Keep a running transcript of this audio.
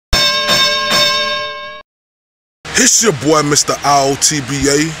It's your boy, Mr.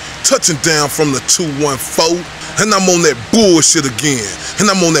 IOTBA, touching down from the 214, and I'm on that bullshit again. And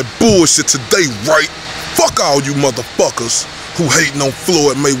I'm on that bullshit today, right? Fuck all you motherfuckers who hating on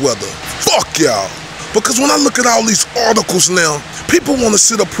Floyd Mayweather. Fuck y'all. Because when I look at all these articles now, people want to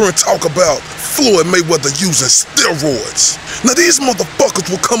sit up here and talk about Floyd Mayweather using steroids. Now these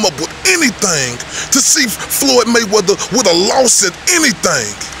motherfuckers will come up with anything to see Floyd Mayweather with a loss at anything.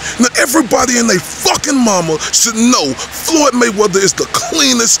 Now everybody and they fucking mama should know Floyd Mayweather is the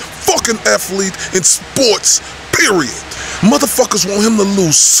cleanest fucking athlete in sports, period. Motherfuckers want him to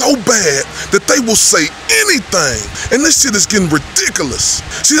lose so bad that they will say anything. And this shit is getting ridiculous.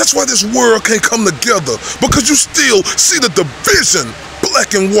 See, that's why this world can't come together, because you still see the division,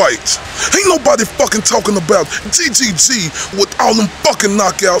 black and white. Ain't nobody fucking talking about GGG with all them fucking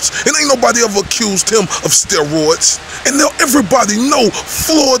knockouts, and ain't nobody ever accused him of steroids. And now everybody know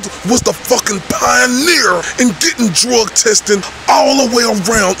Floyd was the fucking pioneer in getting drug testing all the way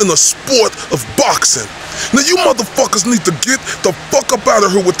around in the sport of boxing. Now you motherfuckers need to get the fuck up out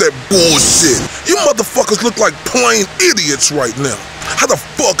of here with that bullshit. You motherfuckers look like plain idiots right now. How the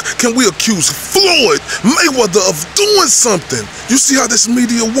fuck can we accuse Floyd Mayweather of doing something? You see how this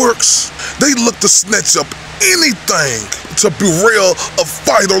media works? They look to snatch up anything to derail a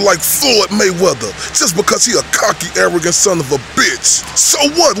fighter like Floyd Mayweather just because he a cocky, arrogant son of a bitch. So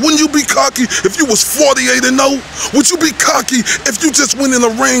what? Wouldn't you be cocky if you was 48-0? Would you be cocky if you just went in the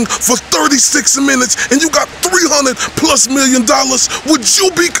ring for 36 minutes and you got $300+ million? Would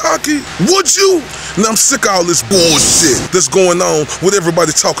you be cocky? Would you? Now I'm sick of all this bullshit that's going on with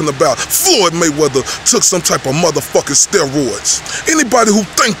everybody talking about Floyd Mayweather took some type of motherfucking steroids. Anybody who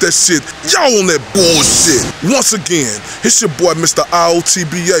think that shit, y'all on that bullshit. Once again, it's your boy, Mr.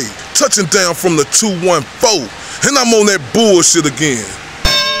 IOTBA, touching down from the 214, and I'm on that bullshit again.